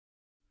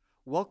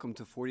Welcome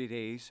to 40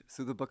 Days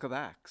Through the Book of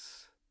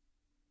Acts.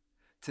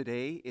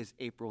 Today is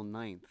April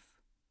 9th.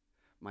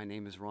 My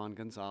name is Ron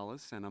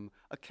Gonzalez, and I'm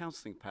a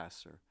counseling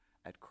pastor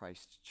at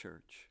Christ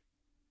Church.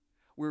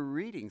 We're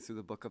reading through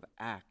the book of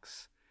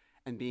Acts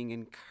and being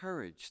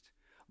encouraged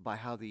by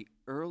how the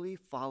early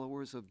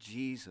followers of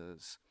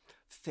Jesus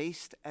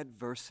faced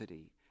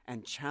adversity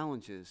and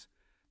challenges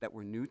that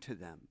were new to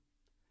them,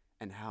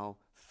 and how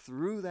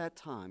through that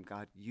time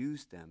God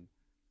used them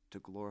to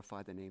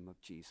glorify the name of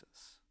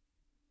Jesus.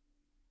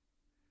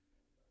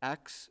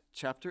 Acts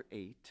chapter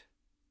 8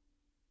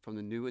 from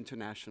the New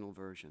International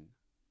Version.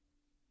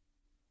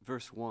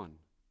 Verse 1.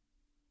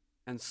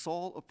 And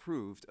Saul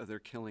approved of their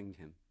killing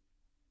him.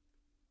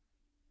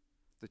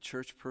 The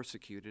church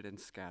persecuted and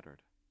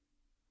scattered.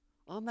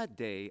 On that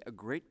day, a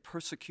great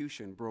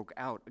persecution broke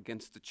out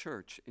against the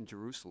church in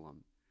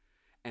Jerusalem,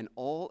 and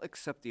all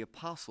except the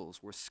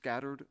apostles were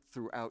scattered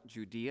throughout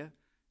Judea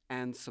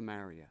and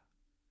Samaria.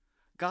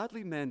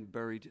 Godly men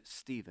buried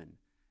Stephen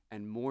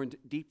and mourned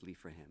deeply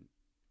for him.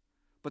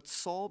 But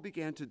Saul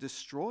began to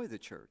destroy the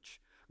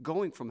church.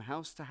 Going from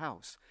house to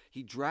house,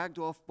 he dragged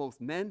off both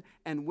men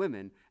and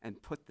women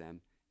and put them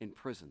in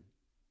prison.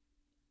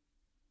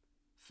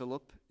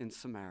 Philip in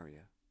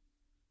Samaria.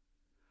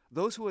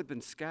 Those who had been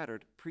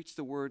scattered preached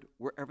the word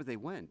wherever they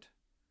went.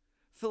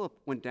 Philip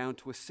went down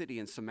to a city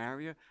in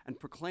Samaria and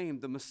proclaimed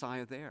the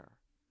Messiah there.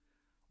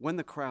 When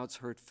the crowds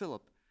heard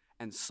Philip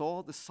and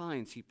saw the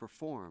signs he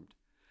performed,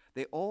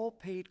 they all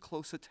paid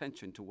close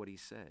attention to what he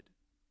said.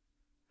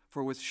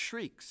 For with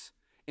shrieks,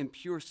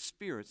 impure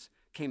spirits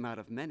came out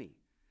of many,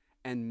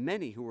 and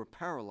many who were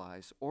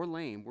paralyzed or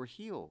lame were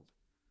healed.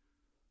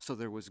 So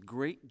there was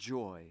great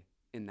joy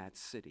in that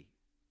city.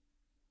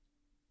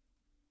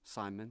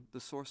 Simon the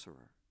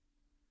sorcerer.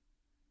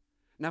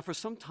 Now for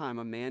some time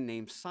a man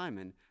named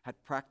Simon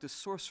had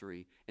practiced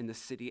sorcery in the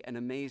city and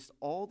amazed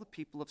all the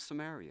people of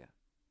Samaria.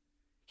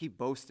 He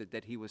boasted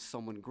that he was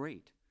someone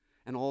great,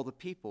 and all the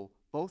people,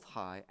 both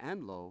high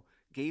and low,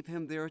 gave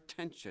him their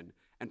attention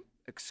and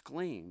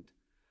exclaimed,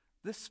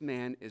 "This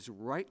man is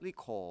rightly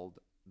called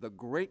the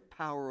great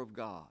power of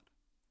God."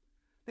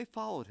 They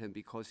followed him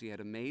because he had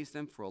amazed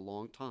them for a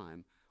long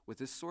time with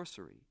his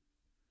sorcery.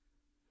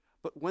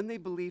 But when they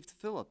believed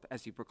Philip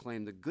as he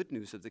proclaimed the good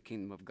news of the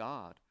kingdom of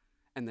God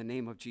and the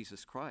name of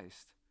Jesus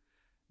Christ,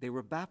 they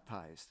were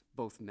baptized,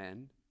 both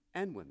men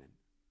and women.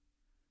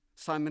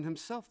 Simon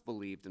himself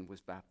believed and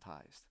was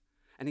baptized,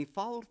 and he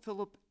followed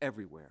Philip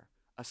everywhere,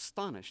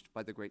 astonished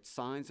by the great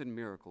signs and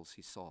miracles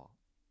he saw.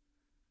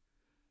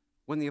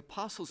 When the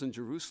apostles in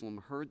Jerusalem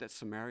heard that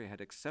Samaria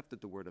had accepted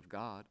the word of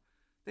God,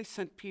 they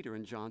sent Peter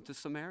and John to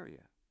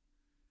Samaria.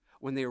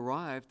 When they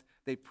arrived,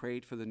 they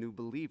prayed for the new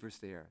believers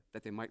there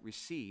that they might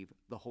receive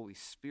the Holy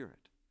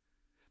Spirit.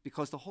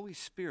 Because the Holy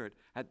Spirit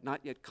had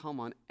not yet come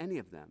on any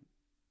of them,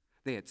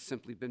 they had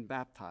simply been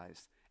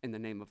baptized in the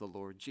name of the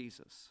Lord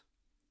Jesus.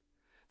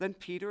 Then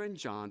Peter and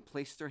John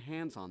placed their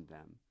hands on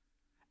them,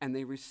 and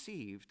they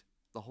received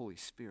the Holy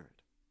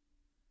Spirit.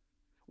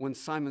 When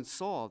Simon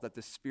saw that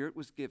the Spirit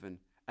was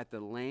given at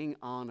the laying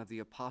on of the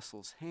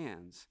apostles'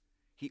 hands,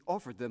 he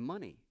offered them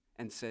money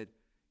and said,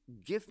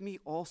 "Give me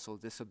also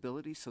this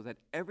ability so that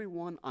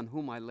everyone on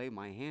whom I lay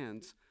my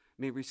hands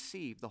may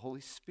receive the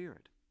Holy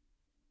Spirit."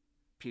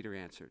 Peter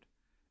answered,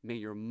 "May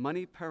your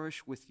money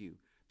perish with you,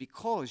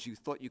 because you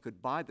thought you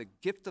could buy the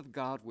gift of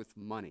God with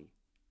money.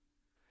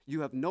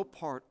 You have no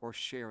part or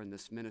share in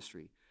this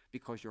ministry,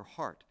 because your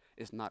heart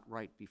is not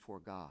right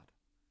before God.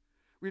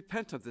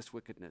 Repent of this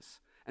wickedness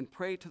and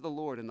pray to the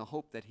Lord in the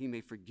hope that he may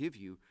forgive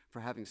you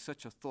for having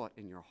such a thought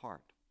in your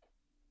heart.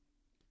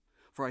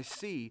 For I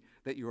see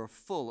that you are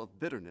full of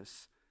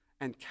bitterness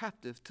and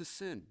captive to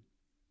sin."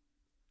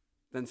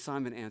 Then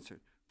Simon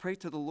answered, "Pray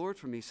to the Lord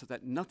for me so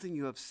that nothing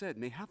you have said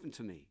may happen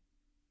to me."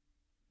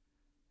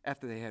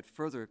 After they had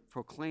further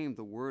proclaimed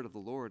the word of the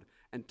Lord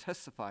and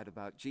testified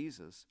about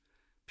Jesus,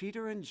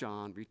 Peter and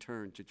John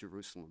returned to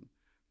Jerusalem,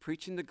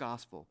 preaching the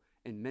gospel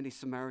in many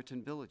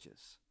Samaritan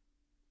villages.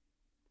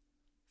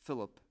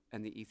 Philip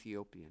and the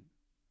Ethiopian.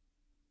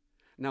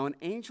 Now an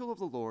angel of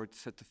the Lord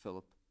said to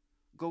Philip,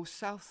 "Go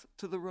south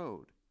to the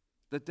road,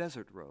 the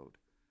desert road,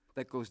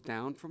 that goes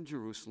down from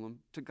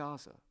Jerusalem to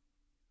Gaza."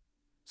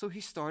 So he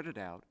started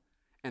out,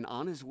 and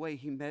on his way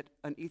he met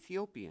an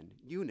Ethiopian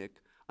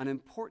eunuch, an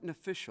important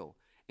official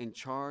in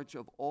charge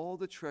of all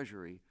the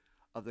treasury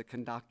of the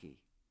Kandake,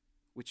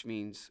 which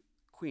means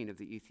Queen of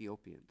the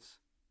Ethiopians.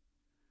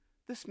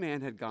 This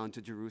man had gone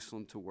to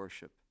Jerusalem to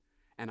worship,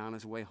 and on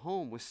his way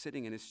home was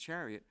sitting in his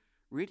chariot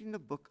reading the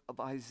book of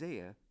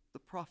Isaiah the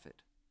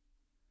prophet.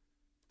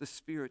 The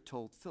Spirit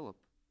told Philip,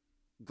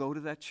 "Go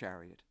to that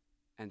chariot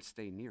and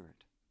stay near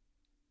it."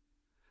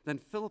 Then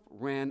Philip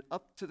ran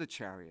up to the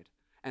chariot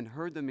and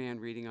heard the man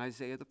reading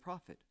Isaiah the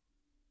prophet.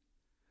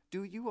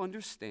 "Do you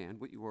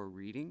understand what you are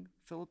reading?"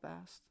 Philip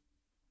asked.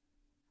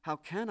 "How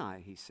can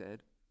I," he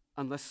said,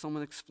 "unless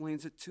someone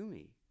explains it to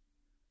me?"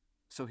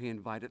 So he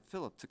invited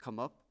Philip to come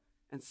up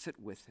and sit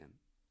with him.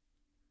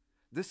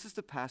 This is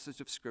the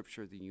passage of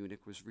Scripture the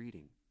eunuch was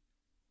reading.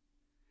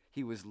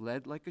 He was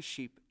led like a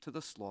sheep to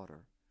the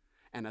slaughter,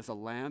 and as a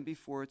lamb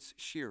before its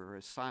shearer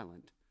is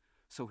silent,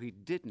 so he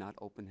did not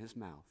open his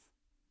mouth.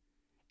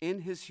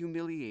 In his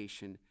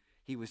humiliation,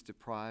 he was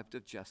deprived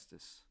of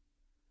justice.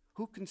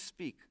 Who can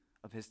speak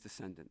of his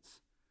descendants?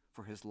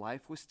 For his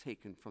life was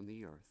taken from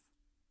the earth.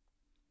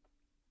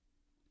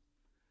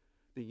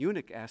 The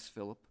eunuch asked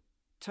Philip,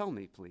 "Tell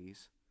me,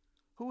 please,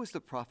 who is the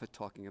prophet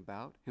talking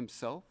about,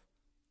 himself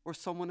or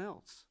someone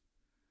else?"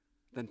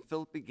 Then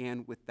Philip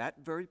began with that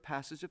very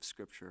passage of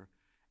Scripture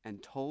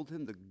and told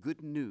him the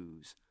good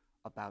news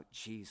about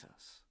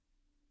Jesus.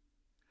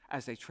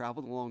 As they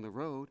traveled along the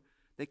road,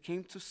 they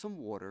came to some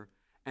water,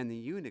 and the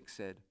eunuch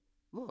said,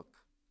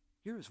 "Look,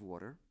 here is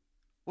water.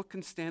 What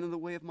can stand in the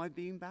way of my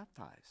being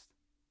baptized?"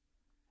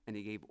 And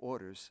he gave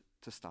orders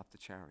to stop the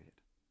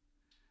chariot.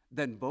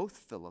 Then both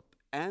Philip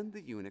and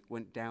the eunuch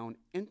went down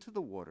into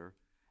the water,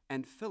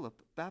 and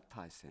Philip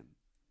baptized him.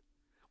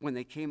 When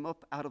they came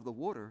up out of the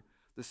water,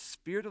 the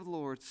Spirit of the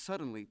Lord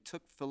suddenly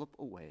took Philip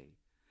away,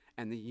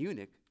 and the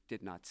eunuch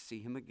did not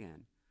see him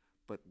again,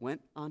 but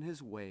went on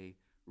his way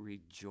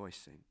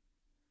rejoicing.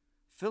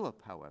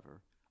 Philip,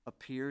 however,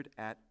 appeared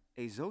at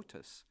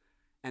Azotus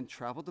and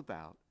traveled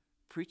about,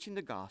 preaching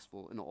the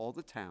gospel in all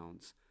the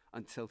towns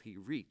until he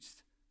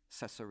reached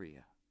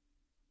Caesarea.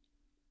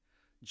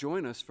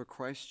 Join us for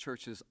Christ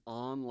Church's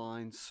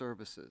online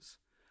services,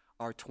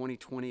 our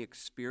 2020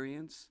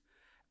 experience,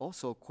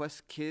 also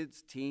Quest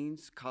Kids,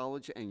 Teens,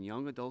 College, and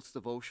Young Adults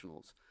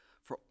devotionals.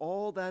 For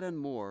all that and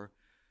more,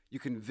 you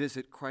can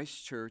visit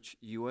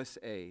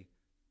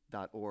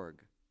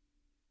christchurchusa.org.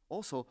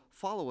 Also,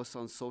 follow us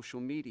on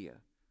social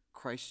media,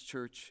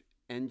 Christchurch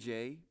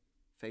NJ,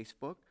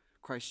 Facebook,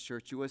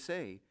 Christchurch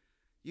USA,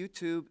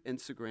 YouTube,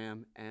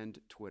 Instagram, and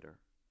Twitter.